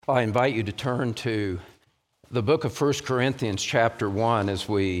I invite you to turn to the book of 1 Corinthians chapter 1 as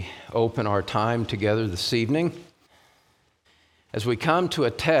we open our time together this evening. As we come to a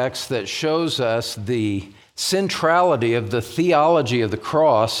text that shows us the centrality of the theology of the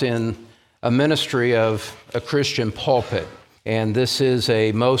cross in a ministry of a Christian pulpit. And this is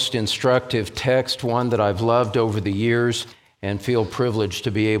a most instructive text, one that I've loved over the years and feel privileged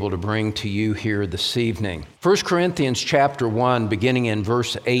to be able to bring to you here this evening. 1 Corinthians chapter 1, beginning in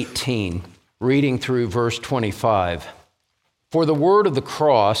verse 18, reading through verse 25. For the word of the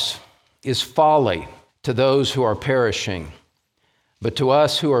cross is folly to those who are perishing, but to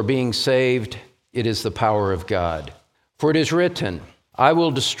us who are being saved, it is the power of God. For it is written, I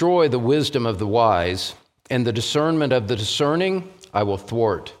will destroy the wisdom of the wise, and the discernment of the discerning I will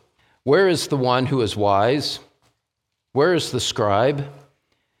thwart. Where is the one who is wise? Where is the scribe?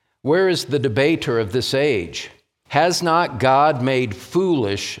 Where is the debater of this age? Has not God made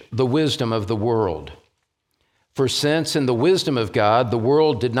foolish the wisdom of the world? For since in the wisdom of God the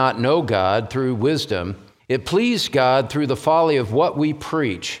world did not know God through wisdom, it pleased God through the folly of what we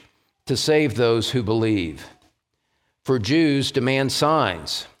preach to save those who believe. For Jews demand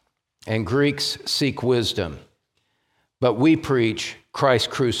signs, and Greeks seek wisdom. But we preach Christ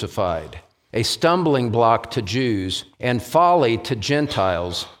crucified, a stumbling block to Jews and folly to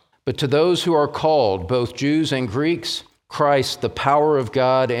Gentiles, but to those who are called, both Jews and Greeks, Christ, the power of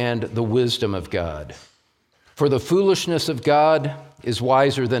God and the wisdom of God. For the foolishness of God is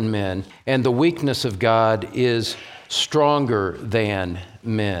wiser than men, and the weakness of God is stronger than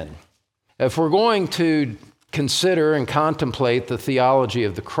men. If we're going to consider and contemplate the theology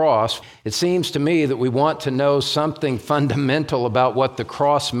of the cross, it seems to me that we want to know something fundamental about what the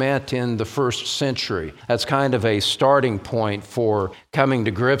cross meant in the first century. That's kind of a starting point for coming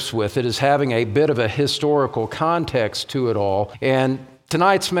to grips with it, is having a bit of a historical context to it all. And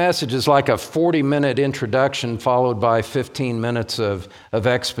tonight's message is like a 40-minute introduction followed by 15 minutes of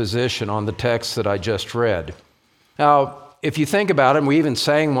exposition on the text that I just read. Now, if you think about it, and we even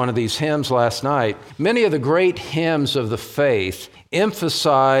sang one of these hymns last night, many of the great hymns of the faith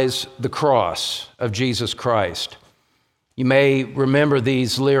emphasize the cross of Jesus Christ. You may remember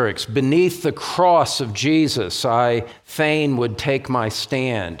these lyrics, beneath the cross of Jesus, I fain would take my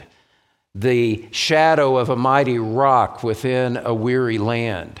stand, the shadow of a mighty rock within a weary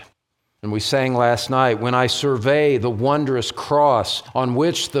land. And we sang last night, when I survey the wondrous cross on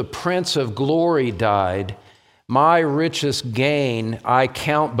which the Prince of Glory died, my richest gain I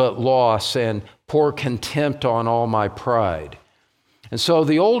count but loss and pour contempt on all my pride. And so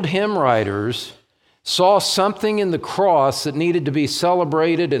the old hymn writers saw something in the cross that needed to be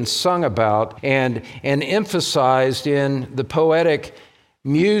celebrated and sung about and emphasized in the poetic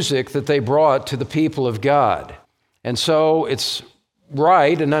music that they brought to the people of God. And so it's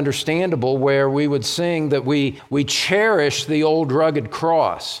right and understandable where we would sing that we cherish the old rugged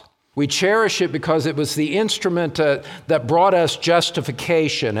cross. We cherish it because it was the instrument that brought us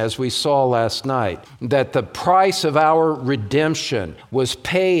justification, as we saw last night, that the price of our redemption was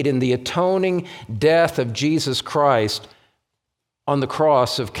paid in the atoning death of Jesus Christ on the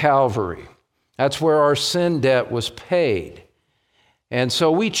cross of Calvary. That's where our sin debt was paid. And so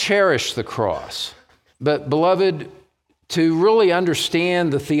we cherish the cross. But beloved, to really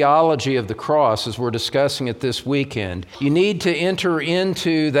understand the theology of the cross, as we're discussing it this weekend, you need to enter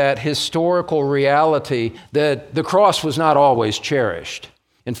into that historical reality that the cross was not always cherished.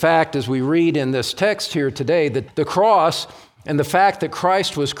 In fact, as we read in this text here today, that the cross and the fact that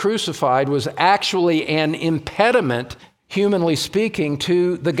Christ was crucified was actually an impediment, humanly speaking,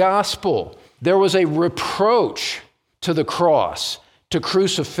 to the gospel. There was a reproach to the cross, to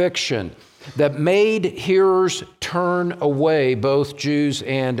crucifixion, that made hearers turn away, both Jews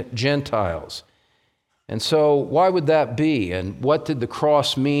and Gentiles. And so why would that be? And what did the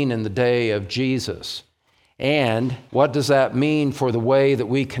cross mean in the day of Jesus? And what does that mean for the way that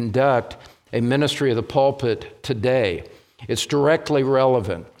we conduct a ministry of the pulpit today? It's directly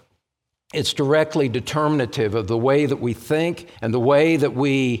relevant. It's directly determinative of the way that we think and the way that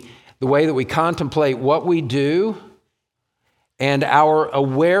we contemplate what we do and our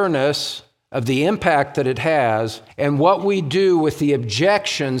awareness of the impact that it has, and what we do with the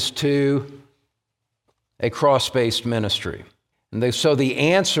objections to a cross-based ministry. So the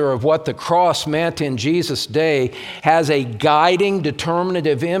answer of what the cross meant in Jesus' day has a guiding,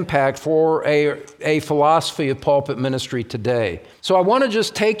 determinative impact for a philosophy of pulpit ministry today. So I want to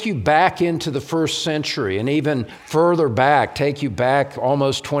just take you back into the first century and even further back, take you back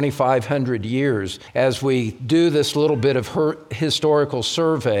almost 2,500 years as we do this little bit of historical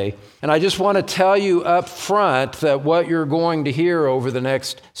survey. And I just want to tell you up front that what you're going to hear over the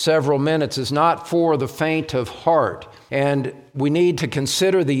next several minutes is not for the faint of heart. And we need to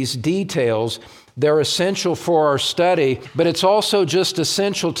consider these details. They're essential for our study, but it's also just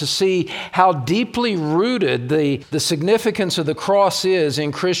essential to see how deeply rooted the significance of the cross is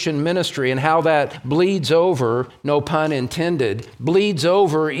in Christian ministry and how that bleeds over, no pun intended, bleeds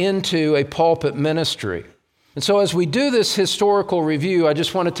over into a pulpit ministry. And so as we do this historical review, I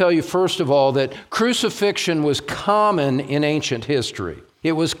just want to tell you first of all that crucifixion was common in ancient history.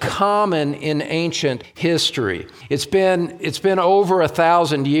 It was common in ancient history. It's been over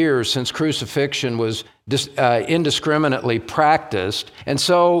 1,000 years since crucifixion was indiscriminately practiced. And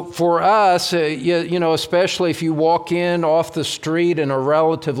so for us, especially if you walk in off the street and are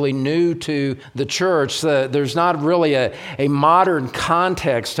relatively new to the church, there's not really a modern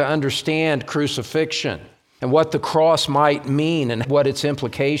context to understand crucifixion and what the cross might mean and what its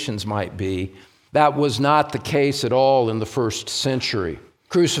implications might be. That was not the case at all in the first century.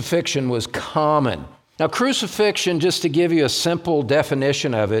 Crucifixion was common. Now, crucifixion, just to give you a simple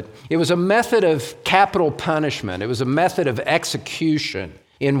definition of it, it was a method of capital punishment. It was a method of execution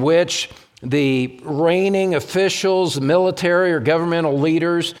in which the reigning officials, military or governmental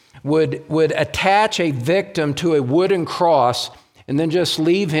leaders would attach a victim to a wooden cross and then just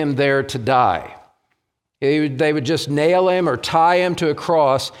leave him there to die. They would just nail him or tie him to a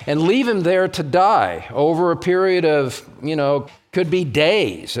cross and leave him there to die over a period of, could be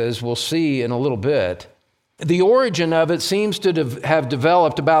days, as we'll see in a little bit. The origin of it seems to have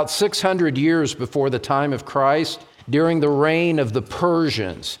developed about 600 years before the time of Christ, during the reign of the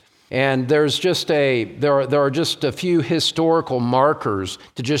Persians. And there are just a few historical markers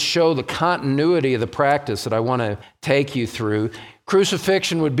to just show the continuity of the practice that I want to take you through.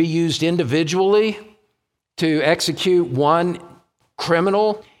 Crucifixion would be used individually to execute one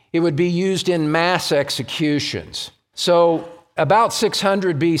criminal. It would be used in mass executions. So about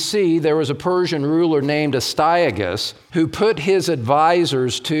 600 BC, there was a Persian ruler named Astyages who put his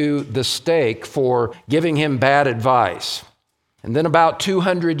advisors to the stake for giving him bad advice. And then about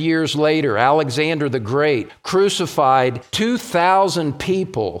 200 years later, Alexander the Great crucified 2,000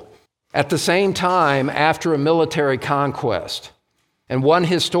 people at the same time after a military conquest. And one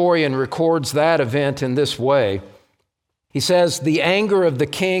historian records that event in this way. He says, "The anger of the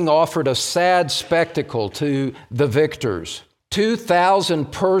king offered a sad spectacle to the victors.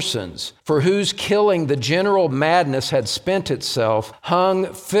 2,000 persons, for whose killing the general madness had spent itself, hung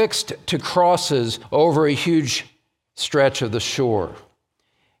fixed to crosses over a huge stretch of the shore."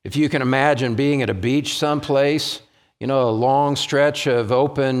 If you can imagine being at a beach someplace, a long stretch of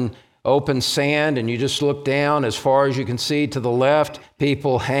open sand, and you just look down as far as you can see to the left,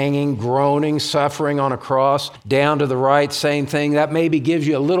 people hanging, groaning, suffering on a cross. Down to the right, same thing. That maybe gives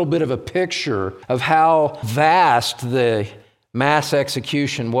you a little bit of a picture of how vast the mass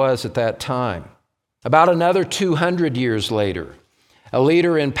execution was at that time. About another 200 years later, a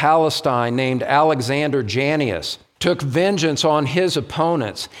leader in Palestine named Alexander Jannaeus took vengeance on his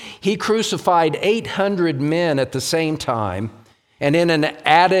opponents. He crucified 800 men at the same time, and in an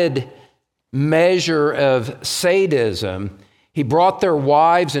added measure of sadism, he brought their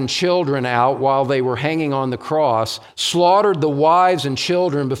wives and children out while they were hanging on the cross, slaughtered the wives and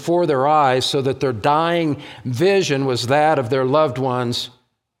children before their eyes so that their dying vision was that of their loved ones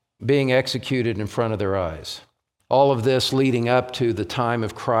being executed in front of their eyes. All of this leading up to the time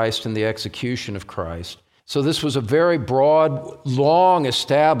of Christ and the execution of Christ. So this was a very broad, long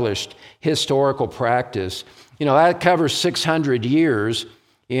established historical practice. That covers 600 years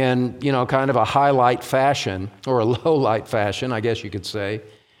in, kind of a highlight fashion, or a lowlight fashion, I guess you could say.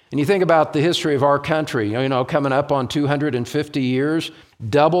 And you think about the history of our country, coming up on 250 years,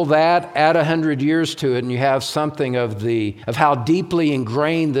 double that, add 100 years to it, and you have something of how deeply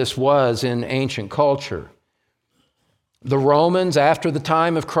ingrained this was in ancient culture. The Romans, after the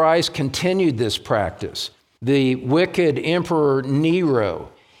time of Christ, continued this practice. The wicked Emperor Nero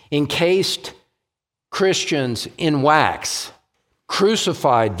encased Christians in wax,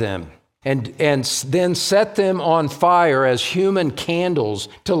 crucified them, and then set them on fire as human candles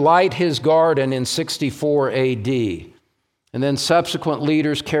to light his garden in 64 AD. And then subsequent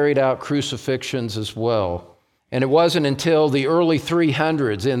leaders carried out crucifixions as well And it wasn't until the early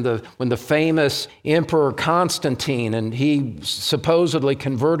 300s when the famous Emperor Constantine, and he supposedly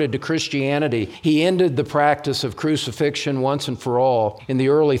converted to Christianity, he ended the practice of crucifixion once and for all in the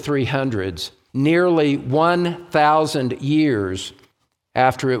early 300s, nearly 1,000 years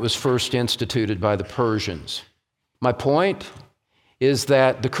after it was first instituted by the Persians. My point is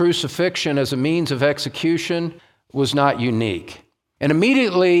that the crucifixion as a means of execution was not unique. And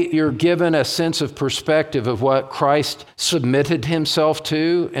immediately you're given a sense of perspective of what Christ submitted himself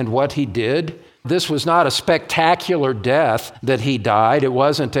to and what he did. This was not a spectacular death that he died. It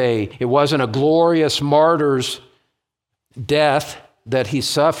wasn't a glorious martyr's death that he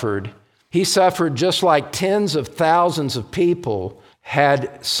suffered. He suffered just like tens of thousands of people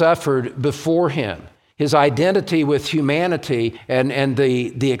had suffered before him. His identity with humanity and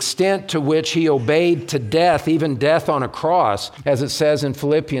the extent to which he obeyed to death, even death on a cross, as it says in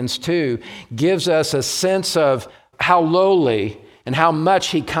Philippians 2, gives us a sense of how lowly and how much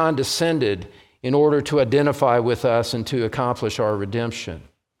he condescended in order to identify with us and to accomplish our redemption.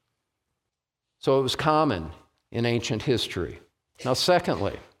 So it was common in ancient history. Now,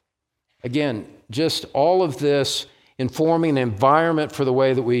 secondly, again, just all of this informing an environment for the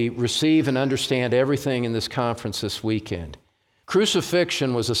way that we receive and understand everything in this conference this weekend.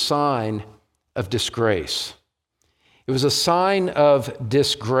 Crucifixion was a sign of disgrace. It was a sign of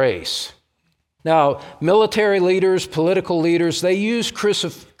disgrace. Now, military leaders, political leaders, they used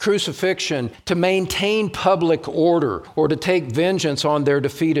crucifixion to maintain public order or to take vengeance on their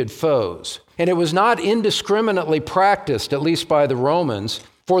defeated foes. And it was not indiscriminately practiced, at least by the Romans.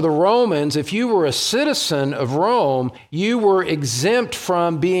 For the Romans, if you were a citizen of Rome, you were exempt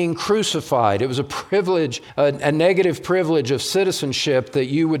from being crucified. It was a privilege, a negative privilege of citizenship, that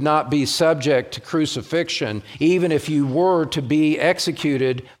you would not be subject to crucifixion, even if you were to be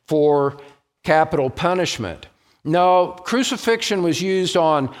executed for capital punishment. No, crucifixion was used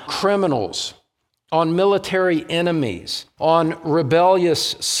on criminals, on military enemies, on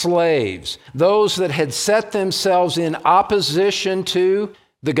rebellious slaves, those that had set themselves in opposition to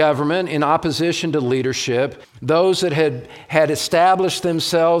the government, in opposition to leadership, those that had established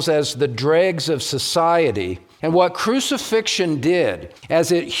themselves as the dregs of society. And what crucifixion did,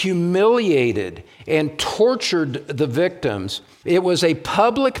 as it humiliated and tortured the victims, it was a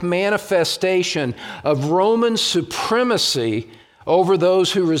public manifestation of Roman supremacy over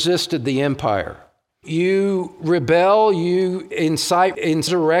those who resisted the empire. You rebel, you incite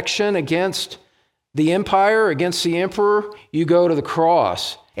insurrection against the empire, against the emperor, you go to the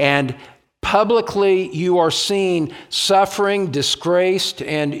cross. And publicly you are seen suffering, disgraced,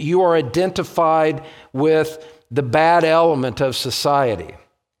 and you are identified with the bad element of society.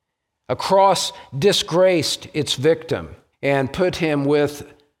 A cross disgraced its victim and put him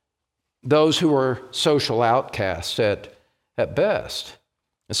with those who were social outcasts at best.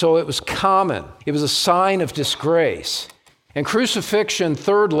 And so it was common. It was a sign of disgrace. And crucifixion,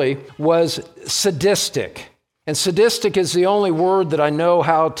 thirdly, was sadistic. And sadistic is the only word that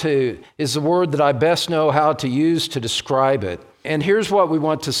is the word that I best know how to use to describe it. And here's what we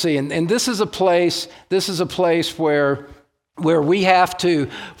want to see. And this is a place where we have to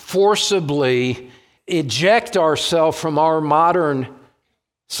forcibly eject ourselves from our modern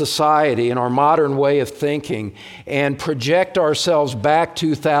society and our modern way of thinking and project ourselves back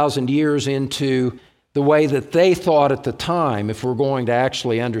 2,000 years into the way that they thought at the time, if we're going to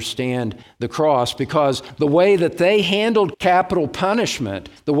actually understand the cross, because the way that they handled capital punishment,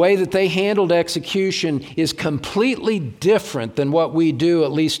 the way that they handled execution is completely different than what we do,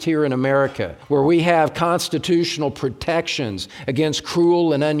 at least here in America, where we have constitutional protections against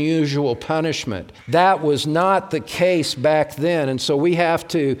cruel and unusual punishment. That was not the case back then, and so we have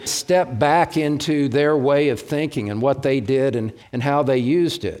to step back into their way of thinking and what they did and how they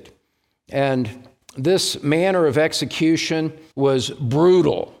used it. And this manner of execution was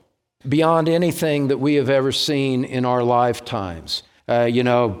brutal beyond anything that we have ever seen in our lifetimes.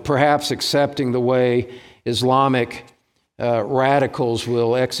 Perhaps excepting the way Islamic radicals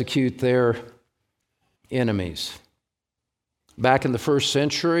will execute their enemies. Back in the first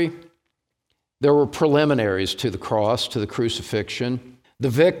century, there were preliminaries to the cross, to the crucifixion. The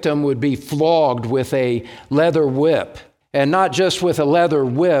victim would be flogged with a leather whip. And not just with a leather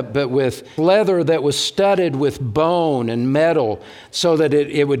whip, but with leather that was studded with bone and metal so that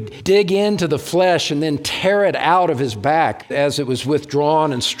it would dig into the flesh and then tear it out of his back as it was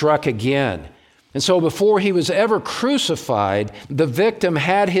withdrawn and struck again. And so before he was ever crucified, the victim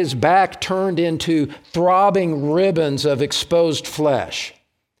had his back turned into throbbing ribbons of exposed flesh.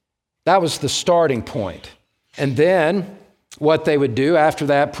 That was the starting point. And then what they would do after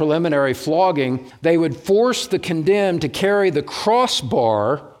that preliminary flogging, they would force the condemned to carry the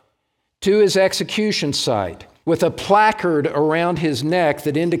crossbar to his execution site with a placard around his neck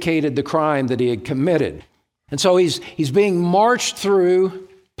that indicated the crime that he had committed. And so he's being marched through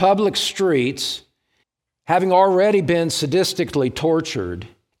public streets, having already been sadistically tortured,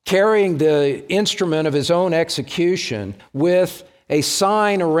 carrying the instrument of his own execution with a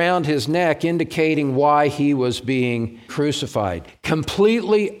sign around his neck indicating why he was being crucified.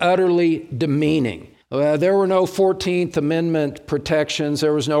 Completely, utterly demeaning. There were no 14th Amendment protections.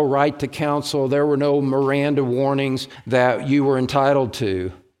 There was no right to counsel. There were no Miranda warnings that you were entitled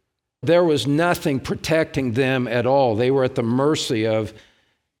to. There was nothing protecting them at all. They were at the mercy of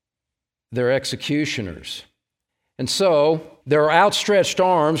their executioners. And so their outstretched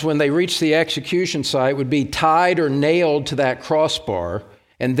arms, when they reached the execution site, would be tied or nailed to that crossbar.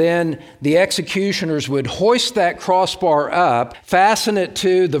 And then the executioners would hoist that crossbar up, fasten it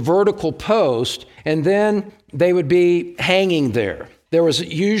to the vertical post, and then they would be hanging there. There was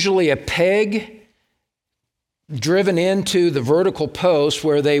usually a peg driven into the vertical post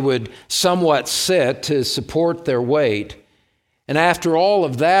where they would somewhat sit to support their weight. And after all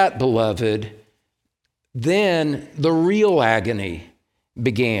of that, beloved, then the real agony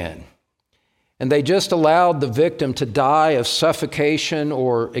began. And they just allowed the victim to die of suffocation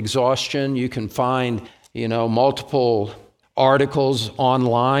or exhaustion. You can find, multiple articles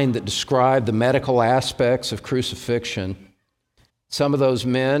online that describe the medical aspects of crucifixion. Some of those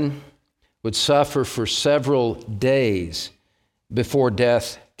men would suffer for several days before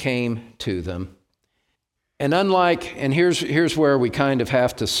death came to them. And here's where we kind of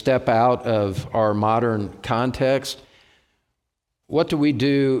have to step out of our modern context. What do we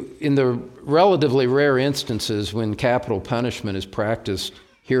do in the relatively rare instances when capital punishment is practiced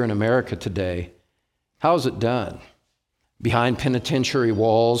here in America today? How is it done? Behind penitentiary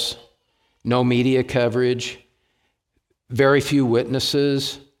walls, no media coverage, very few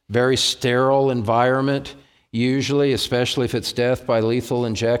witnesses, very sterile environment. Usually, especially if it's death by lethal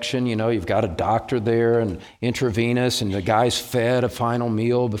injection, you've got a doctor there and intravenous, and the guy's fed a final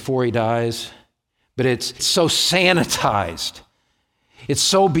meal before he dies. But it's so sanitized. It's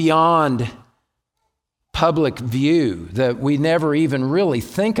so beyond public view that we never even really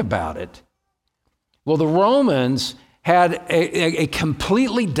think about it. Well, the Romans had a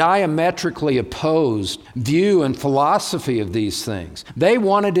completely diametrically opposed view and philosophy of these things. They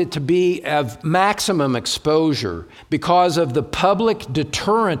wanted it to be of maximum exposure because of the public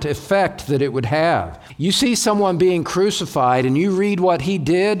deterrent effect that it would have. You see someone being crucified and you read what he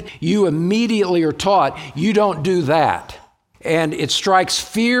did, you immediately are taught, you don't do that. And it strikes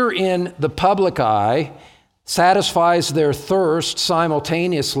fear in the public eye, satisfies their thirst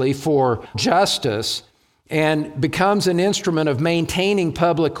simultaneously for justice, and becomes an instrument of maintaining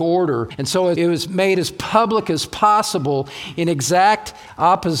public order. And so it was made as public as possible in exact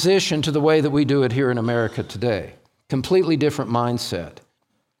opposition to the way that we do it here in America today. Completely different mindset.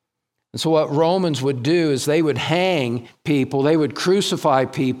 And so what Romans would do is they would hang people, they would crucify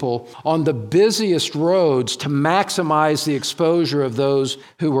people on the busiest roads to maximize the exposure of those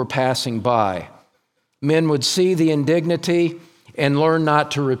who were passing by. Men would see the indignity and learn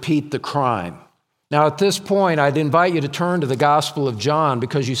not to repeat the crime. Now, at this point, I'd invite you to turn to the Gospel of John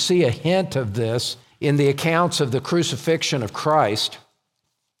because you see a hint of this in the accounts of the crucifixion of Christ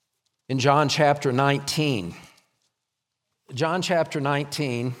in John chapter 19. John chapter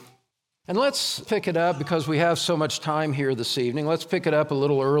 19, and let's pick it up because we have so much time here this evening. Let's pick it up a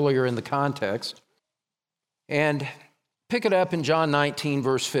little earlier in the context and pick it up in John 19,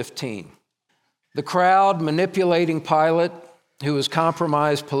 verse 15. The crowd manipulating Pilate, who was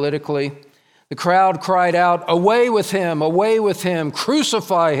compromised politically, the crowd cried out, away with him,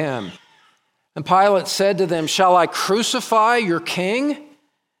 crucify him. And Pilate said to them, shall I crucify your king?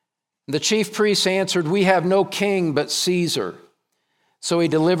 And the chief priests answered, we have no king but Caesar. So he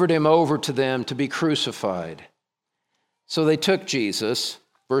delivered him over to them to be crucified. So they took Jesus,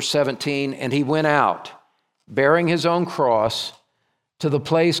 verse 17, and he went out, bearing his own cross, to the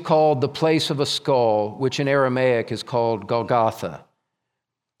place called the place of a skull, which in Aramaic is called Golgotha.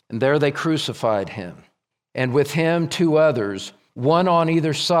 And there they crucified him, and with him 2 others, one on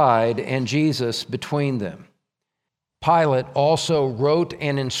either side, and Jesus between them. Pilate also wrote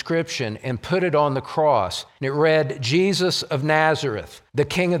an inscription and put it on the cross, and it read, Jesus of Nazareth, the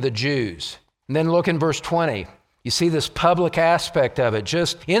King of the Jews. And then look in verse 20. You see this public aspect of it,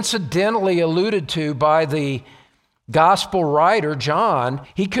 just incidentally alluded to by the gospel writer, John.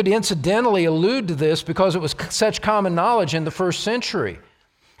 He could incidentally allude to this because it was such common knowledge in the first century.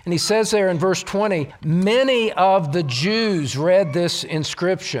 And he says there in verse 20, many of the Jews read this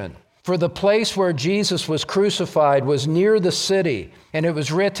inscription, for the place where Jesus was crucified was near the city, and it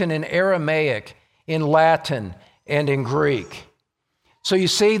was written in Aramaic, in Latin, and in Greek. So you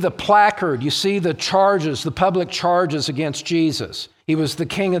see the placard, you see the charges, the public charges against Jesus. He was the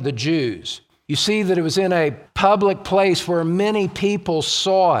King of the Jews. You see that it was in a public place where many people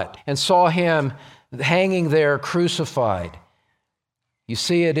saw it and saw him hanging there crucified. You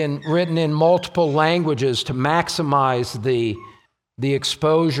see it written in multiple languages to maximize the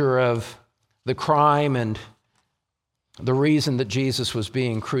exposure of the crime and the reason that Jesus was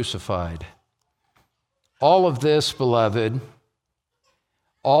being crucified. All of this, beloved,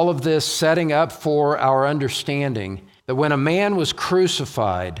 all of this setting up for our understanding that when a man was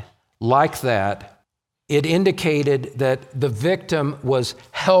crucified like that, it indicated that the victim was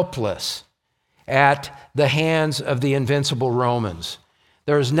helpless at the hands of the invincible Romans.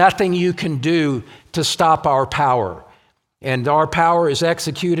 There is nothing you can do to stop our power, and our power is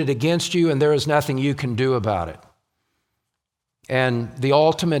executed against you, and there is nothing you can do about it. And the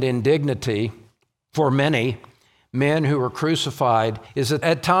ultimate indignity for many men who were crucified is that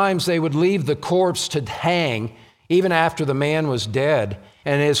at times they would leave the corpse to hang even after the man was dead,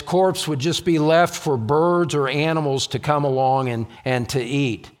 and his corpse would just be left for birds or animals to come along and to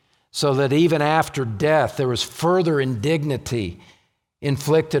eat, so that even after death there was further indignity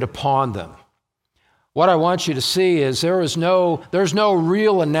inflicted upon them. What I want you to see is there's no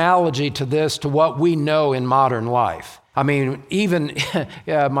real analogy to this to what we know in modern life. I mean, even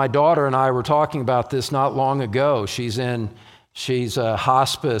my daughter and I were talking about this not long ago. She's a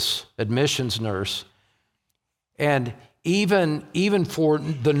hospice admissions nurse. And even for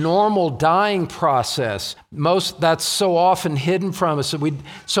the normal dying process, that's so often hidden from us that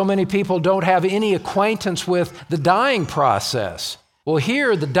so many people don't have any acquaintance with the dying process. Well,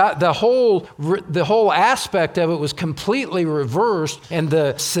 here, the whole aspect of it was completely reversed, and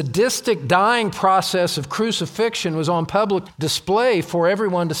the sadistic dying process of crucifixion was on public display for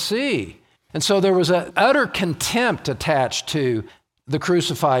everyone to see. And so there was an utter contempt attached to the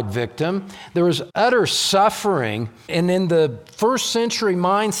crucified victim. There was utter suffering, and in the first century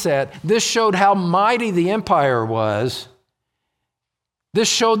mindset, this showed how mighty the empire was. This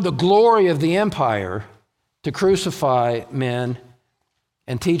showed the glory of the empire to crucify men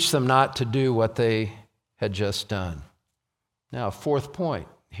and teach them not to do what they had just done. Now, fourth point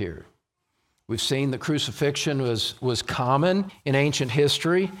here. We've seen that crucifixion was common in ancient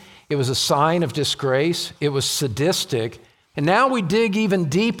history. It was a sign of disgrace. It was sadistic. And now we dig even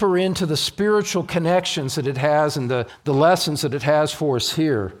deeper into the spiritual connections that it has and the lessons that it has for us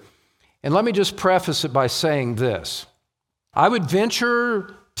here. And let me just preface it by saying this. I would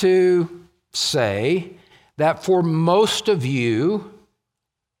venture to say that for most of you,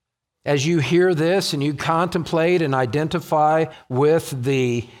 as you hear this and you contemplate and identify with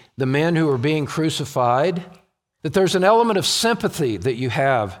the men who are being crucified, that there's an element of sympathy that you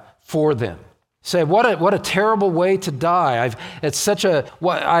have for them. Say, what a terrible way to die.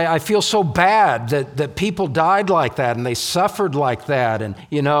 I feel so bad that people died like that and they suffered like that, and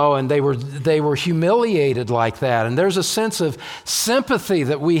they were humiliated like that. And there's a sense of sympathy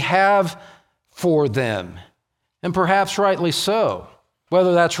that we have for them, and perhaps rightly so.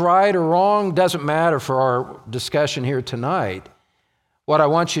 Whether that's right or wrong doesn't matter for our discussion here tonight. What I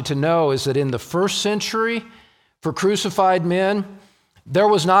want you to know is that in the first century, for crucified men, there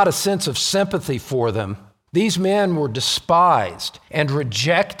was not a sense of sympathy for them. These men were despised and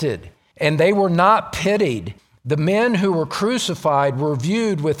rejected, and they were not pitied. The men who were crucified were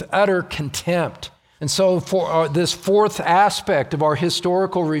viewed with utter contempt. And so for this fourth aspect of our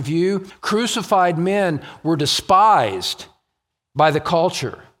historical review, crucified men were despised by the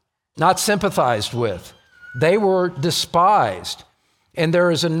culture, not sympathized with. They were despised. And there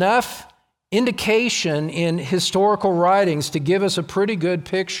is enough indication in historical writings to give us a pretty good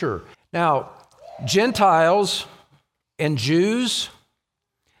picture. Now, Gentiles and Jews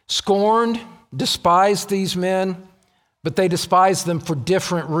scorned, despised these men, but they despised them for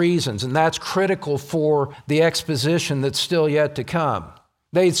different reasons, and that's critical for the exposition that's still yet to come.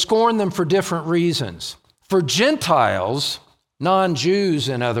 They scorned them for different reasons. For Gentiles, non-Jews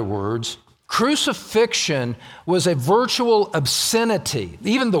in other words, crucifixion was a virtual obscenity.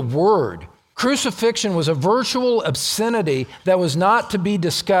 Even the word crucifixion was a virtual obscenity that was not to be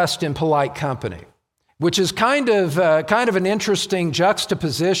discussed in polite company, which is kind of an interesting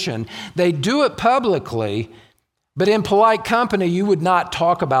juxtaposition. They do it publicly, but in polite company, you would not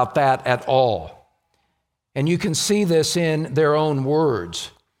talk about that at all. And you can see this in their own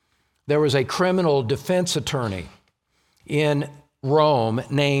words. There was a criminal defense attorney in Rome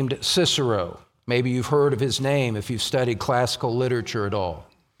named Cicero. Maybe you've heard of his name if you've studied classical literature at all.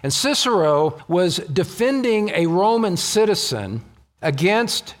 And Cicero was defending a Roman citizen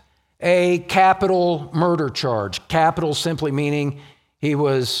against a capital murder charge. Capital simply meaning he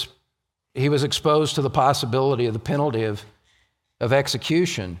was exposed to the possibility of the penalty of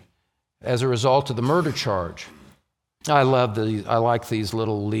execution as a result of the murder charge. I like these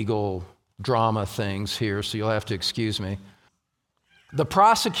little legal drama things here, so you'll have to excuse me. The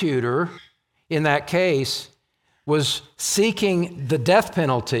prosecutor in that case was seeking the death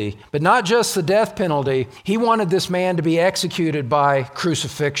penalty, but not just the death penalty. He wanted this man to be executed by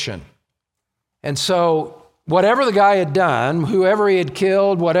crucifixion. And so whatever the guy had done, whoever he had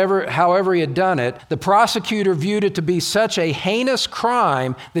killed, however he had done it, the prosecutor viewed it to be such a heinous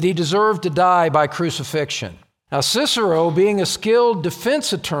crime that he deserved to die by crucifixion. Now, Cicero, being a skilled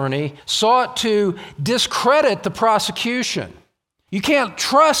defense attorney, sought to discredit the prosecution. You can't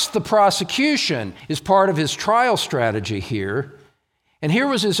trust the prosecution is part of his trial strategy here. And here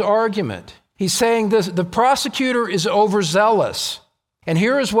was his argument. He's saying the prosecutor is overzealous. And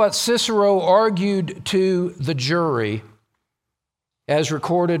here is what Cicero argued to the jury as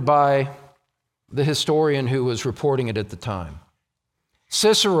recorded by the historian who was reporting it at the time.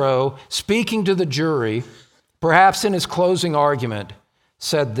 Cicero, speaking to the jury, perhaps in his closing argument,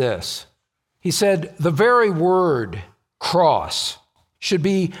 said this. He said, "The very word cross should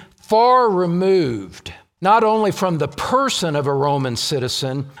be far removed, not only from the person of a Roman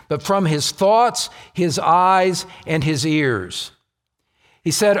citizen, but from his thoughts, his eyes, and his ears."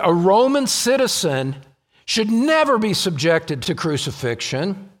 He said, a Roman citizen should never be subjected to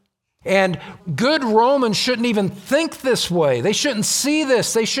crucifixion, and good Romans shouldn't even think this way. They shouldn't see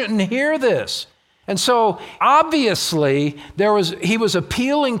this. They shouldn't hear this. And so, obviously, he was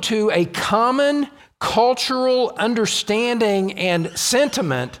appealing to a common cultural understanding and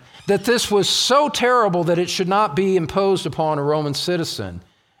sentiment that this was so terrible that it should not be imposed upon a Roman citizen.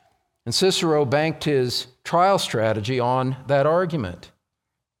 And Cicero banked his trial strategy on that argument.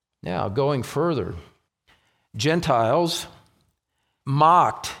 Now, going further, Gentiles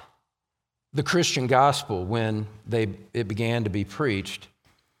mocked the Christian gospel when it began to be preached,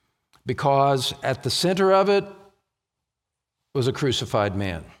 because at the center of it was a crucified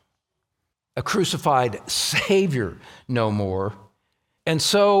man, a crucified Savior, no more. And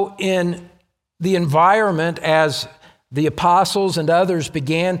so in the environment as the apostles and others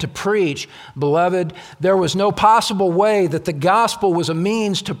began to preach, beloved, there was no possible way that the gospel was a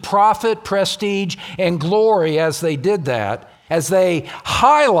means to profit, prestige, and glory as they did that, as they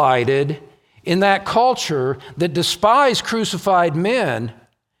highlighted in that culture that despised crucified men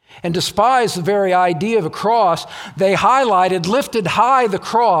and despised the very idea of a cross. They highlighted, lifted high the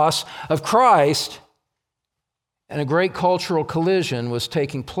cross of Christ, and a great cultural collision was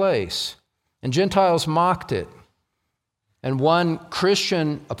taking place. And Gentiles mocked it. And one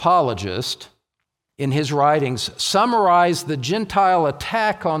Christian apologist in his writings summarized the Gentile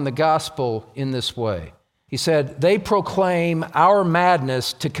attack on the gospel in this way. He said, "They proclaim our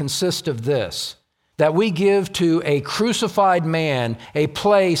madness to consist of this, that we give to a crucified man a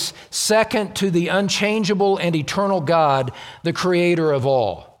place second to the unchangeable and eternal God, the creator of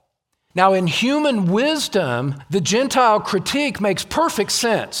all." Now, in human wisdom, the Gentile critique makes perfect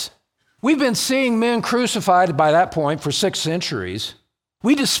sense. We've been seeing men crucified by that point for 6 centuries.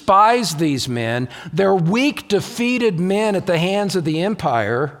 We despise these men. They're weak, defeated men at the hands of the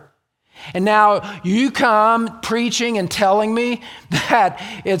empire. And now you come preaching and telling me that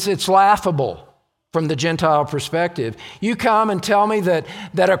it's laughable from the Gentile perspective. You come and tell me that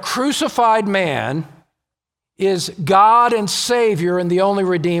a crucified man is God and Savior and the only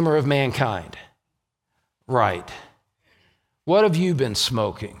Redeemer of mankind. Right. What have you been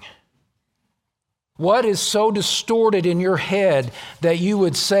smoking? What is so distorted in your head that you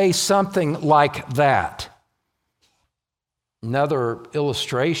would say something like that? Another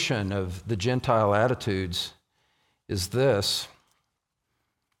illustration of the Gentile attitudes is this.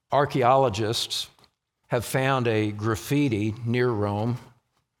 Archaeologists have found a graffiti near Rome.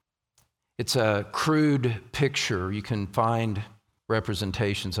 It's a crude picture. You can find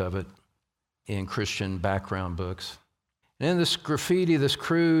representations of it in Christian background books. And in this graffiti, this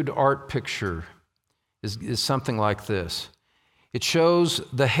crude art picture is something like this. It shows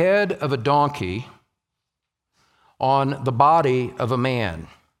the head of a donkey on the body of a man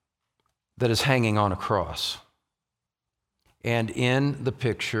that is hanging on a cross. And in the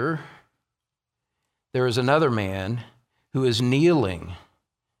picture, there is another man who is kneeling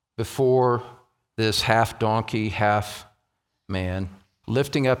before this half donkey, half man,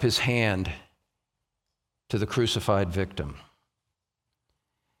 lifting up his hand to the crucified victim.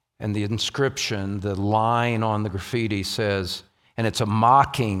 And the inscription, the line on the graffiti says, and it's a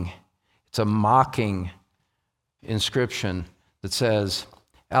mocking inscription that says,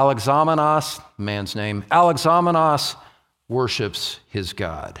 Alexamenos, man's name, Alexamenos worships his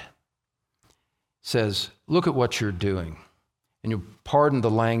God. It says, look at what you're doing. And you'll pardon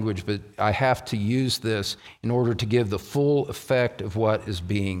the language, but I have to use this in order to give the full effect of what is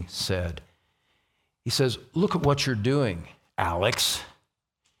being said. He says, look at what you're doing, Alex.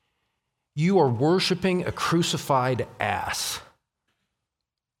 You are worshiping a crucified ass.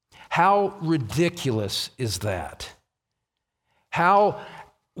 How ridiculous is that?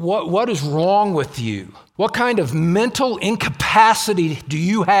 What is wrong with you? What kind of mental incapacity do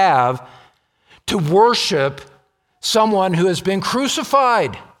you have to worship someone who has been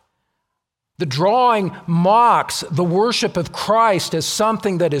crucified? The drawing mocks the worship of Christ as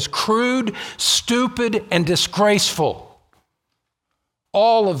something that is crude, stupid, and disgraceful.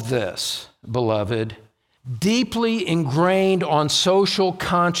 All of this, beloved, deeply ingrained on social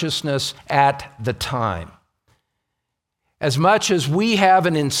consciousness at the time. As much as we have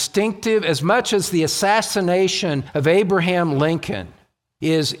an instinctive, as much as the assassination of Abraham Lincoln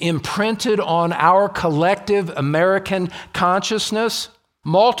is imprinted on our collective American consciousness,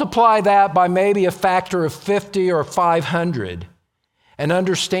 multiply that by maybe a factor of 50 or 500, and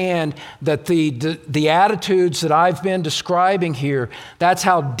understand that the attitudes that I've been describing here, that's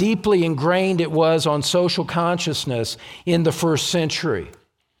how deeply ingrained it was on social consciousness in the first century.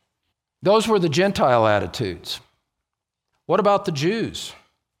 Those were the Gentile attitudes. What about the Jews?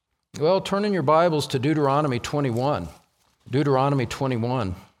 Well, turn in your Bibles to Deuteronomy 21. Deuteronomy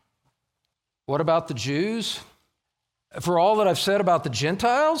 21. What about the Jews? For all that I've said about the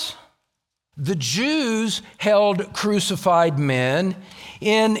Gentiles, the Jews held crucified men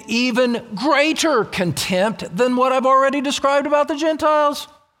in even greater contempt than what I've already described about the Gentiles.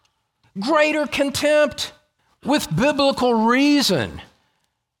 Greater contempt with biblical reason.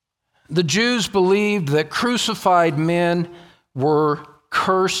 The Jews believed that crucified men were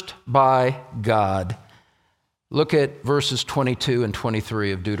cursed by God. Look at verses 22 and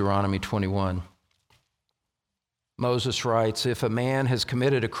 23 of Deuteronomy 21. Moses writes, if a man has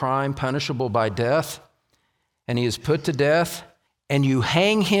committed a crime punishable by death, and he is put to death, and you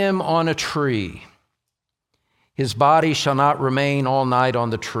hang him on a tree, his body shall not remain all night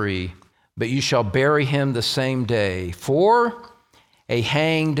on the tree, but you shall bury him the same day. For a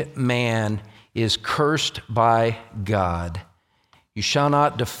hanged man is cursed by God. You shall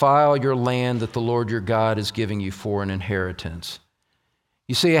not defile your land that the Lord your God is giving you for an inheritance.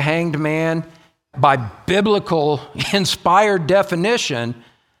 You see, a hanged man, by biblical inspired definition,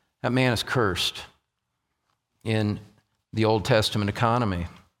 that man is cursed in the Old Testament economy.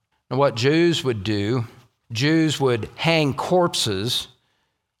 And what Jews would do, Jews would hang corpses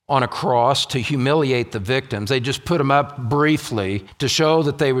on a cross to humiliate the victims. They just put them up briefly to show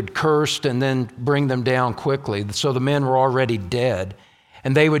that they would curse and then bring them down quickly. So the men were already dead.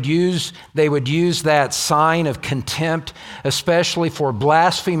 And they would use that sign of contempt, especially for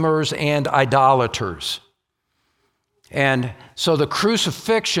blasphemers and idolaters. And so the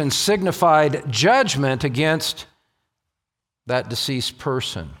crucifixion signified judgment against that deceased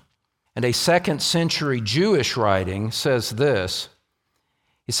person. And a second century Jewish writing says this.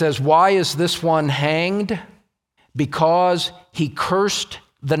 He says, why is this one hanged? Because he cursed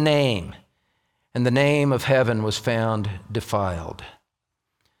the name, and the name of heaven was found defiled.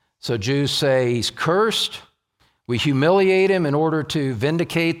 So Jews say he's cursed. We humiliate him in order to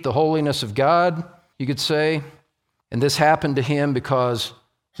vindicate the holiness of God, you could say. And this happened to him because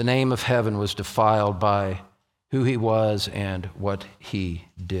the name of heaven was defiled by who he was and what he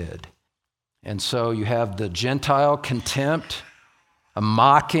did. And so you have the Gentile contempt, a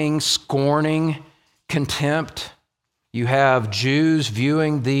mocking, scorning contempt. You have Jews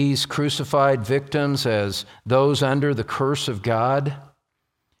viewing these crucified victims as those under the curse of God.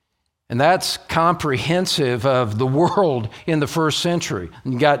 And that's comprehensive of the world in the first century.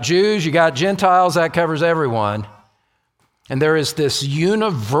 You got Jews, you got Gentiles, that covers everyone. And there is this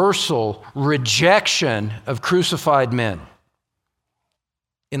universal rejection of crucified men.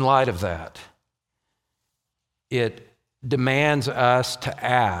 In light of that, it demands us to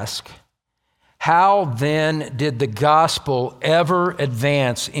ask, how then did the gospel ever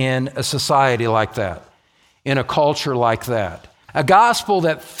advance in a society like that, in a culture like that? A gospel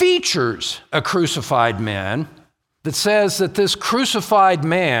that features a crucified man, that says that this crucified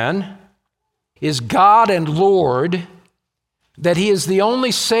man is God and Lord, that he is the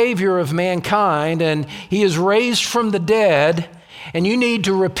only Savior of mankind, and he is raised from the dead, and you need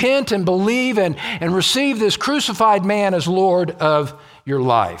to repent and believe and receive this crucified man as Lord of your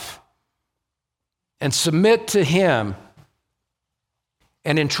life. and submit to Him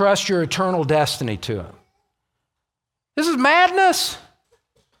and entrust your eternal destiny to Him. This is madness.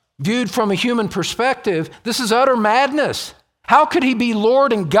 Viewed from a human perspective, this is utter madness. How could He be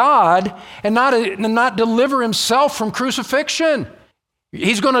Lord and God and not deliver Himself from crucifixion?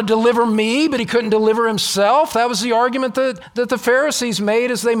 He's going to deliver me, but He couldn't deliver Himself. That was the argument that the Pharisees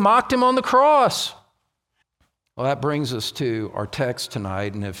made as they mocked Him on the cross. Well, that brings us to our text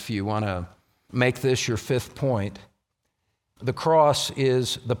tonight, and if you want to make this your fifth point, the cross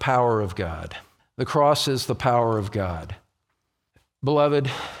is the power of God. The cross is the power of God. Beloved,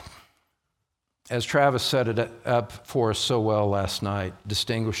 as Travis set it up for us so well last night,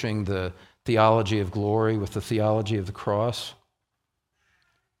 distinguishing the theology of glory with the theology of the cross,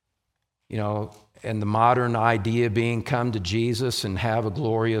 and the modern idea being come to Jesus and have a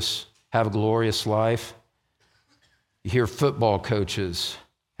glorious life. You hear football coaches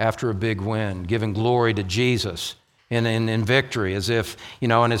after a big win giving glory to Jesus in victory, as if,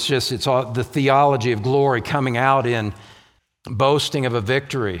 and it's all the theology of glory coming out in boasting of a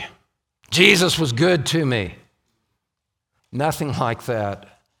victory. Jesus was good to me. Nothing like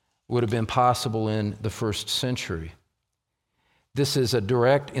that would have been possible in the first century. In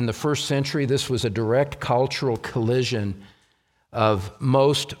the first century, this was a direct cultural collision of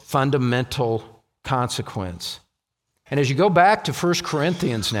most fundamental consequence. And as you go back to 1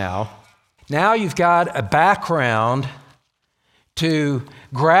 Corinthians now you've got a background to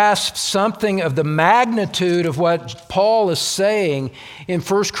grasp something of the magnitude of what Paul is saying in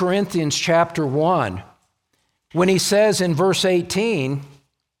 1 Corinthians chapter 1. When he says in verse 18,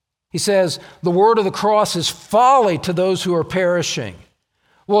 he says, the word of the cross is folly to those who are perishing.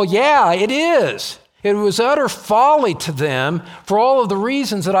 Well, yeah, it is. It was utter folly to them for all of the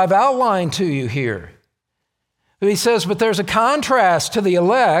reasons that I've outlined to you here. He says, but there's a contrast to the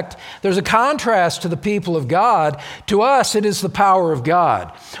elect. There's a contrast to the people of God. To us, it is the power of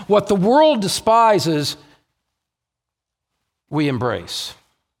God. What the world despises, we embrace.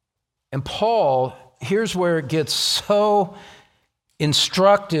 And Paul, here's where it gets so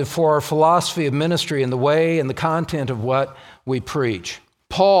instructive for our philosophy of ministry and the way and the content of what we preach.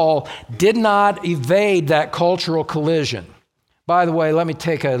 Paul did not evade that cultural collision. By the way, let me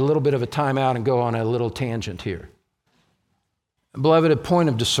take a little bit of a time out and go on a little tangent here. Beloved, a point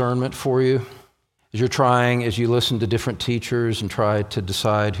of discernment for you as you listen to different teachers and try to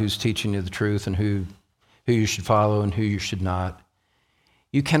decide who's teaching you the truth and who you should follow and who you should not.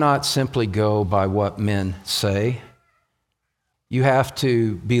 You cannot simply go by what men say. You have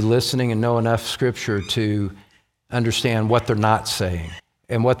to be listening and know enough Scripture to understand what they're not saying.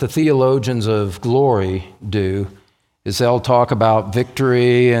 And what the theologians of glory do is they'll talk about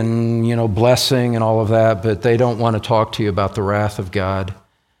victory and, blessing and all of that, but they don't want to talk to you about the wrath of God.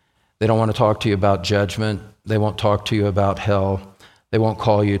 They don't want to talk to you about judgment. They won't talk to you about hell. They won't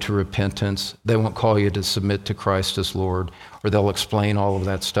call you to repentance. They won't call you to submit to Christ as Lord, or they'll explain all of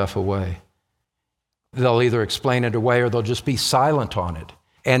that stuff away. They'll either explain it away or they'll just be silent on it.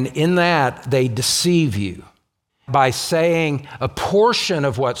 And in that, they deceive you by saying a portion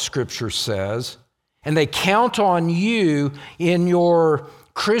of what Scripture says, and they count on you in your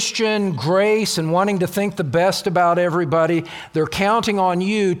Christian grace and wanting to think the best about everybody. They're counting on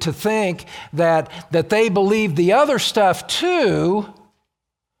you to think that they believe the other stuff too.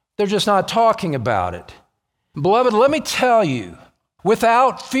 They're just not talking about it. Beloved, let me tell you,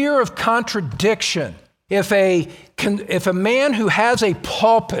 without fear of contradiction, if a man who has a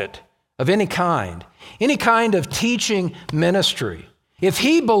pulpit of any kind of teaching ministry, if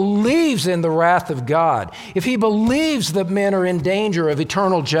he believes in the wrath of God, if he believes that men are in danger of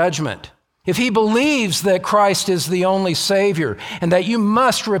eternal judgment, if he believes that Christ is the only Savior and that you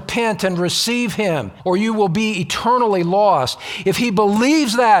must repent and receive Him or you will be eternally lost, if he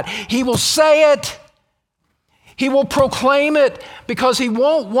believes that, he will say it. He will proclaim it because he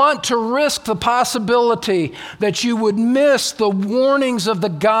won't want to risk the possibility that you would miss the warnings of the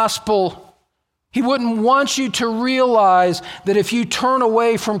gospel. He wouldn't want you to realize that if you turn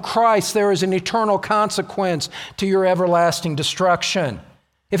away from Christ, there is an eternal consequence to your everlasting destruction.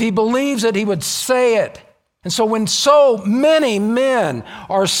 If he believes it, he would say it. And so when so many men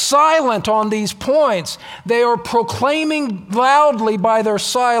are silent on these points, they are proclaiming loudly by their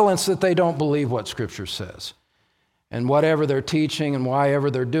silence that they don't believe what Scripture says. And whatever they're teaching and why ever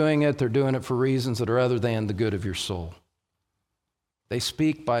they're doing it for reasons that are other than the good of your soul. They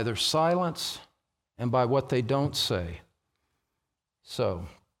speak by their silence and by what they don't say. So,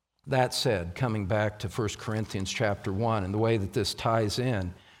 that said, coming back to 1 Corinthians chapter 1 and the way that this ties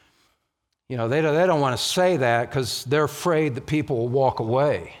in, they don't want to say that because they're afraid that people will walk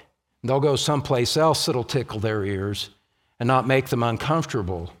away. They'll go someplace else that'll tickle their ears and not make them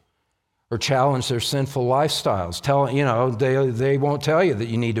uncomfortable or challenge their sinful lifestyles. They won't tell you that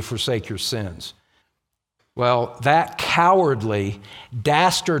you need to forsake your sins. Well, that cowardly,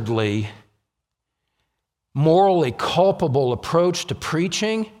 dastardly, morally culpable approach to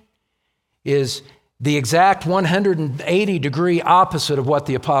preaching is the exact 180-degree opposite of what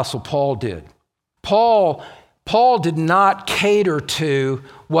the Apostle Paul did. Paul did not cater to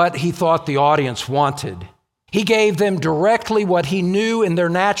what he thought the audience wanted. He gave them directly what he knew in their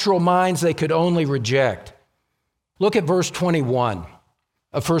natural minds they could only reject. Look at verse 21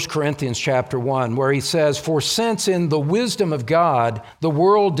 of 1 Corinthians chapter 1, where he says, "For since in the wisdom of God, the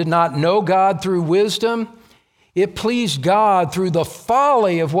world did not know God through wisdom, it pleased God through the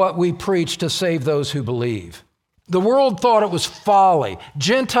folly of what we preach to save those who believe." The world thought it was folly.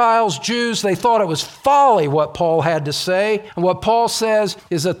 Gentiles, Jews, they thought it was folly what Paul had to say. And what Paul says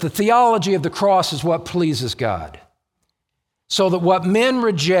is that the theology of the cross is what pleases God. So that what men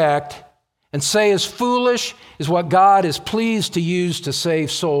reject and say is foolish is what God is pleased to use to save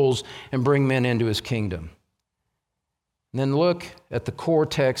souls and bring men into his kingdom. And then look at the core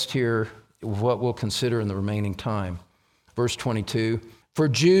text here of what we'll consider in the remaining time. Verse 22, "For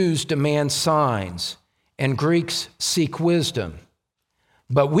Jews demand signs, and Greeks seek wisdom.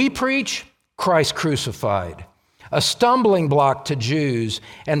 But we preach Christ crucified, a stumbling block to Jews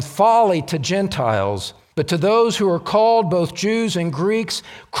and folly to Gentiles. But to those who are called, both Jews and Greeks,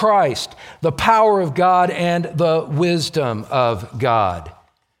 Christ, the power of God and the wisdom of God."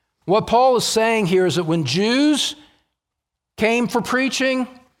 What Paul is saying here is that when Jews came for preaching,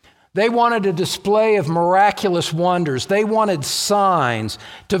 they wanted a display of miraculous wonders. They wanted signs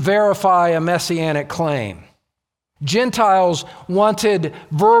to verify a messianic claim. Gentiles wanted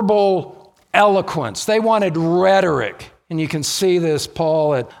verbal eloquence. They wanted rhetoric. And you can see this,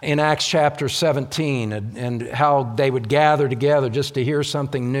 Paul, in Acts chapter 17, and how they would gather together just to hear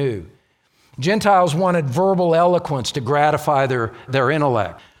something new. Gentiles wanted verbal eloquence to gratify their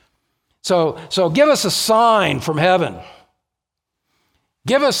intellect. So give us a sign from heaven.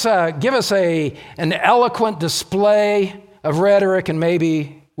 Give us an eloquent display of rhetoric, and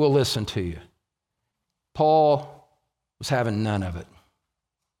maybe we'll listen to you. Paul was having none of it.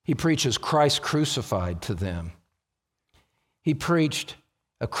 He preaches Christ crucified to them. He preached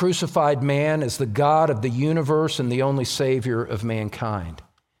a crucified man as the God of the universe and the only Savior of mankind.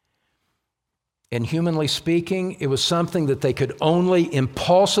 And humanly speaking, it was something that they could only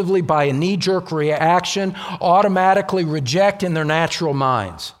impulsively, by a knee-jerk reaction, automatically reject in their natural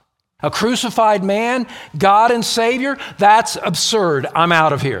minds. A crucified man, God and Savior, that's absurd. I'm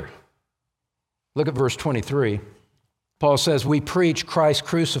out of here. Look at verse 23. Paul says, "We preach Christ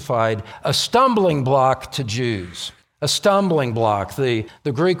crucified, a stumbling block to Jews." A stumbling block. The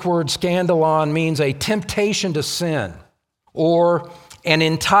Greek word scandalon means a temptation to sin, or an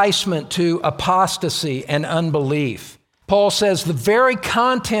enticement to apostasy and unbelief. Paul says the very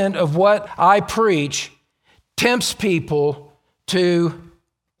content of what I preach tempts people to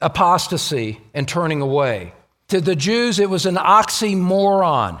apostasy and turning away. To the Jews, it was an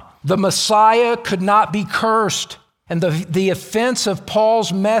oxymoron. The Messiah could not be cursed, and the offense of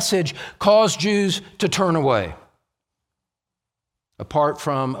Paul's message caused Jews to turn away, apart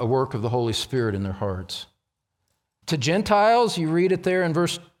from a work of the Holy Spirit in their hearts. To Gentiles, you read it there in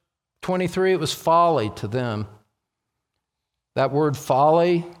verse 23, it was folly to them. That word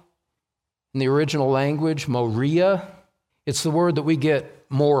folly, in the original language, moria, it's the word that we get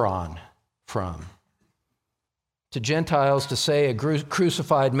moron from. To Gentiles, to say a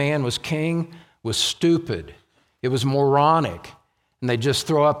crucified man was king was stupid. It was moronic. And they just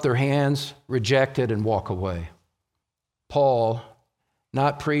throw up their hands, reject it, and walk away. Paul,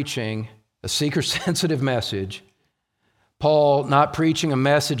 not preaching a seeker-sensitive message, Paul not preaching a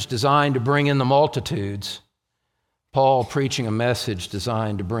message designed to bring in the multitudes, Paul preaching a message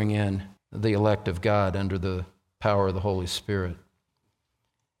designed to bring in the elect of God under the power of the Holy Spirit.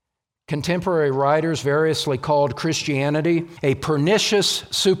 Contemporary writers variously called Christianity a pernicious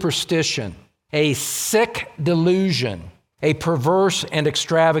superstition, a sick delusion, a perverse and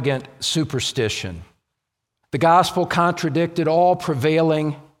extravagant superstition. The gospel contradicted all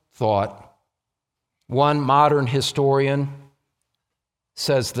prevailing thought. One modern historian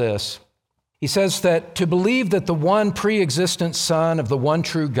says this. He says that to believe that the one pre-existent Son of the one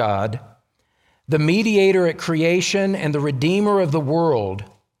true God, the mediator at creation and the Redeemer of the world,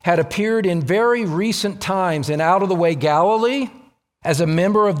 had appeared in very recent times in out-of-the-way Galilee as a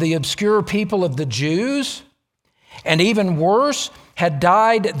member of the obscure people of the Jews, and even worse, had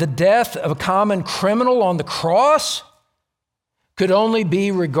died the death of a common criminal on the cross, could only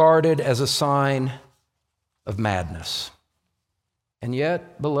be regarded as a sign of madness. And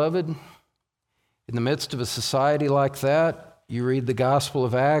yet, beloved, in the midst of a society like that, you read the Gospel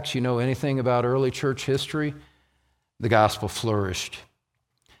of Acts, you know anything about early church history, the gospel flourished.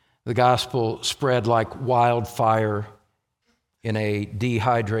 The gospel spread like wildfire in a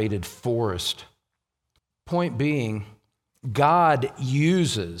dehydrated forest. Point being, God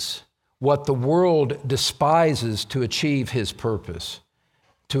uses what the world despises to achieve his purpose,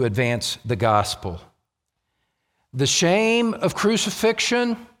 to advance the gospel. The shame of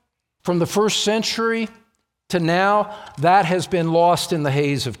crucifixion from the first century to now, that has been lost in the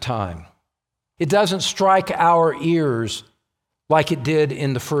haze of time. It doesn't strike our ears like it did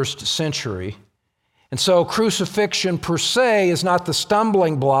in the first century. And so crucifixion per se is not the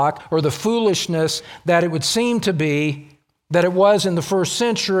stumbling block or the foolishness that it would seem to be that it was in the first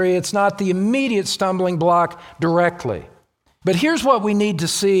century. It's not the immediate stumbling block directly. But here's what we need to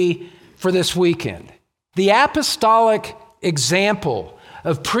see for this weekend. The apostolic example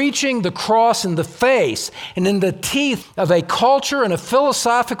of preaching the cross in the face and in the teeth of a culture and a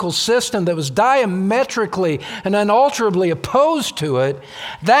philosophical system that was diametrically and unalterably opposed to it,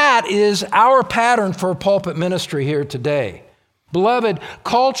 that is our pattern for pulpit ministry here today. Beloved,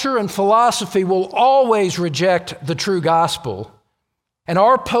 culture and philosophy will always reject the true gospel, and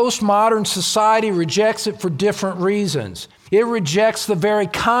our postmodern society rejects it for different reasons. It rejects the very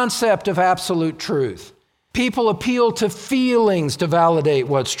concept of absolute truth. People appeal to feelings to validate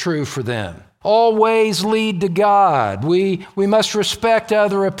what's true for them. All ways lead to God. We must respect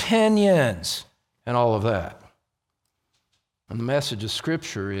other opinions and all of that. And the message of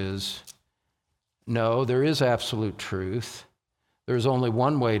Scripture is, no, there is absolute truth. There's only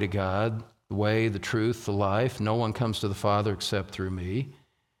one way to God, the way, the truth, the life. No one comes to the Father except through me.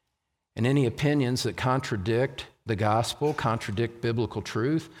 And any opinions that contradict the gospel, contradict biblical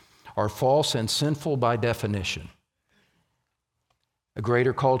truth, are false and sinful by definition. A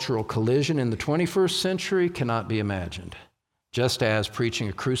greater cultural collision in the 21st century cannot be imagined, just as preaching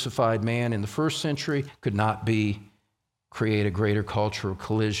a crucified man in the first century could not create a greater cultural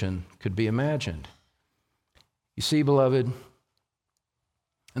collision could be imagined. You see, beloved,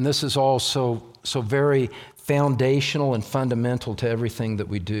 and this is all so very foundational and fundamental to everything that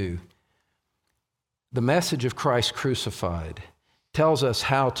we do. The message of Christ crucified tells us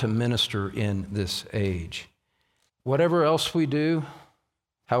how to minister in this age. Whatever else we do,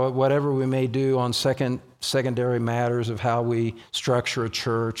 whatever we may do on secondary matters of how we structure a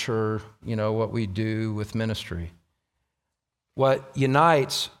church or, what we do with ministry, what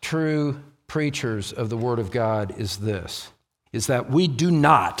unites true preachers of the Word of God is this, is that we do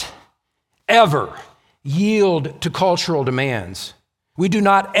not ever yield to cultural demands. We do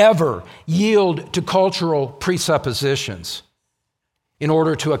not ever yield to cultural presuppositions in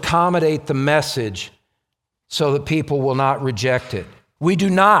order to accommodate the message so that people will not reject it. We do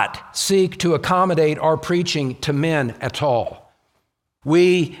not seek to accommodate our preaching to men at all.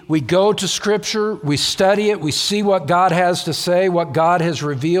 We go to Scripture, we study it, we see what God has to say, what God has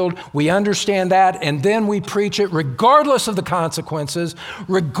revealed, we understand that, and then we preach it regardless of the consequences,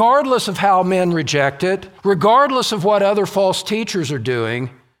 regardless of how men reject it, regardless of what other false teachers are doing.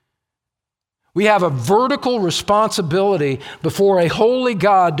 We have a vertical responsibility before a holy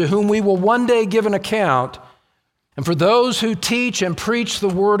God to whom we will one day give an account. And for those who teach and preach the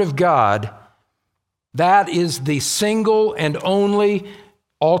Word of God, that is the single and only,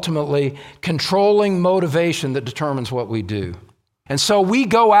 ultimately, controlling motivation that determines what we do. And so we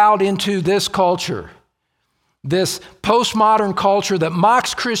go out into this culture, this postmodern culture that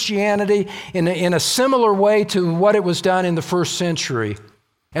mocks Christianity in a similar way to what it was done in the first century.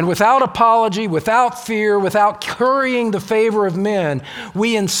 And without apology, without fear, without currying the favor of men,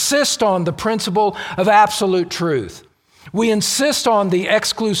 we insist on the principle of absolute truth. We insist on the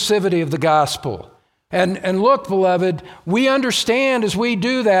exclusivity of the gospel. And look, beloved, we understand as we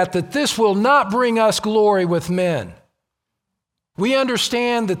do that this will not bring us glory with men. We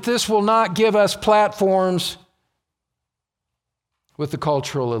understand that this will not give us platforms with the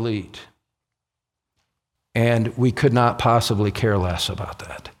cultural elite. And we could not possibly care less about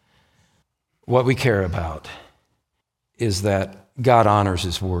that. What we care about is that God honors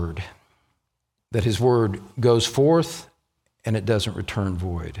His Word, that His Word goes forth and it doesn't return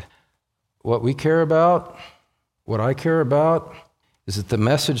void. What we care about, what I care about, is that the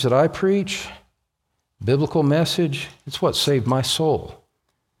message that I preach, biblical message, it's what saved my soul.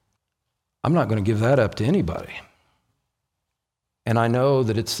 I'm not going to give that up to anybody. And I know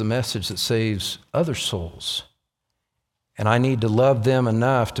that it's the message that saves other souls. And I need to love them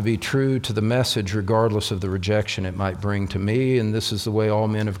enough to be true to the message regardless of the rejection it might bring to me. And this is the way all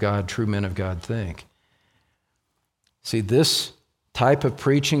men of God, true men of God, think. See, this type of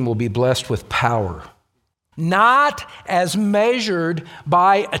preaching will be blessed with power, not as measured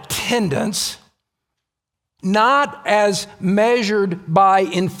by attendance, not as measured by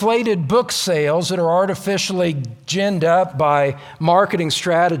inflated book sales that are artificially ginned up by marketing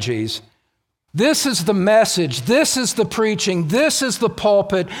strategies. This is the message, this is the preaching, this is the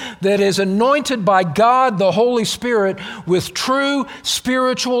pulpit that is anointed by God, the Holy Spirit, with true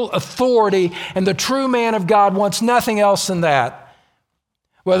spiritual authority, and the true man of God wants nothing else than that.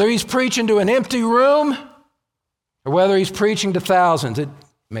 Whether he's preaching to an empty room or whether he's preaching to thousands, it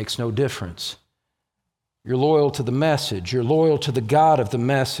makes no difference. You're loyal to the message, you're loyal to the God of the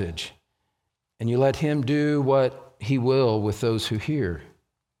message, and you let him do what he will with those who hear.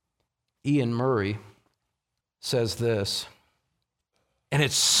 Ian Murray says this, and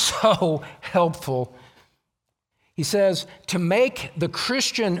it's so helpful. He says, to make the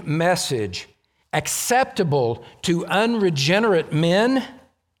Christian message acceptable to unregenerate men,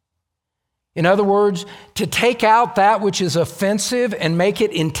 in other words, to take out that which is offensive and make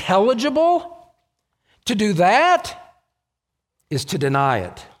it intelligible, to do that is to deny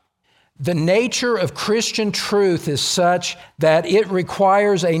it. The nature of Christian truth is such that it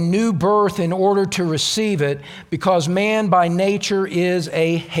requires a new birth in order to receive it, because man by nature is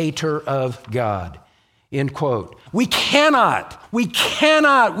a hater of God. End quote. We cannot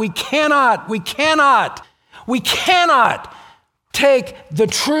take the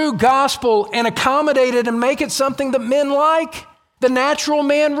true gospel and accommodate it and make it something that men like. The natural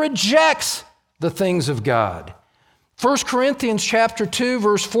man rejects the things of God. 1 Corinthians chapter 2,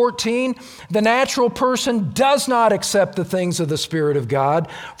 verse 14, the natural person does not accept the things of the Spirit of God,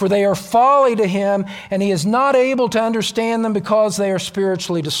 for they are folly to him, and he is not able to understand them because they are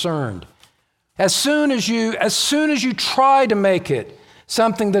spiritually discerned. As soon as you try to make it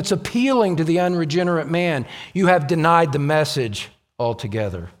something that's appealing to the unregenerate man, you have denied the message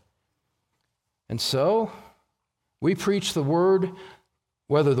altogether. And so, we preach the word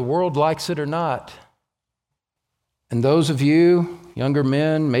whether the world likes it or not. And those of you, younger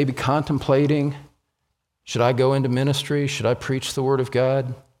men, maybe contemplating, should I go into ministry? Should I preach the word of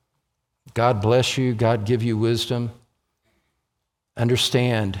God? God bless you. God give you wisdom.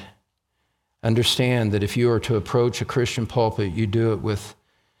 Understand that if you are to approach a Christian pulpit, you do it with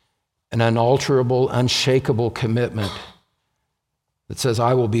an unalterable, unshakable commitment that says,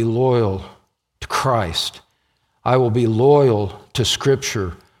 I will be loyal to Christ. I will be loyal to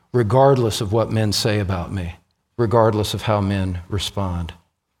Scripture, regardless of what men say about me, regardless of how men respond.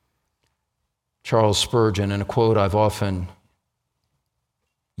 Charles Spurgeon, in a quote I've often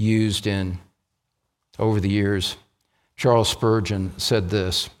used over the years, Charles Spurgeon said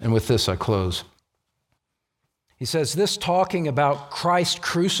this, and with this I close. He says, this talking about Christ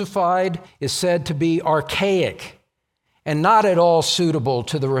crucified is said to be archaic and not at all suitable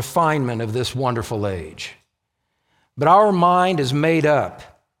to the refinement of this wonderful age. But our mind is made up,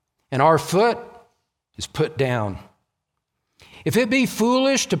 and our foot is put down. If it be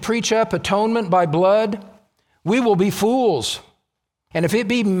foolish to preach up atonement by blood, we will be fools. And if it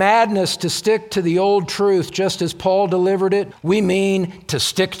be madness to stick to the old truth just as Paul delivered it, we mean to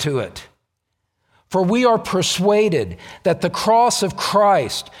stick to it. For we are persuaded that the cross of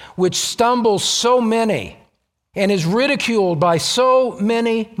Christ, which stumbles so many and is ridiculed by so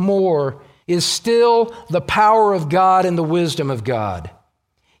many more, is still the power of God and the wisdom of God.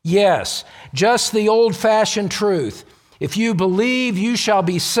 Yes, just the old-fashioned truth. If you believe, you shall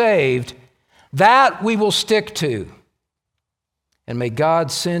be saved. That we will stick to. And may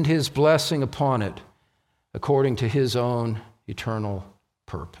God send His blessing upon it according to His own eternal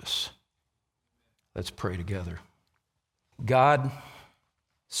purpose. Let's pray together. God,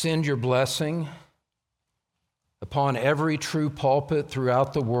 send your blessing upon every true pulpit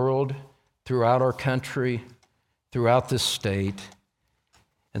throughout the world, throughout our country, throughout this state.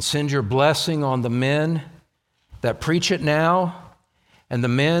 And send your blessing on the men that preach it now and the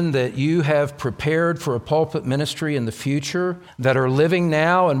men that you have prepared for a pulpit ministry in the future, that are living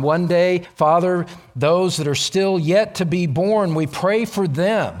now and one day, Father, those that are still yet to be born, we pray for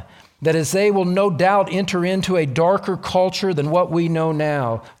them, that as they will no doubt enter into a darker culture than what we know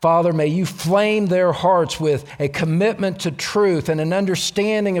now, Father, may you flame their hearts with a commitment to truth and an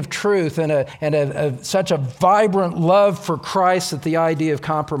understanding of truth and such a vibrant love for Christ that the idea of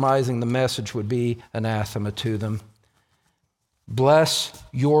compromising the message would be anathema to them. Bless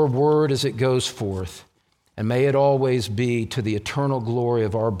your word as it goes forth, and may it always be to the eternal glory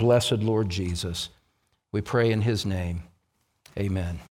of our blessed Lord Jesus. We pray in His name. Amen.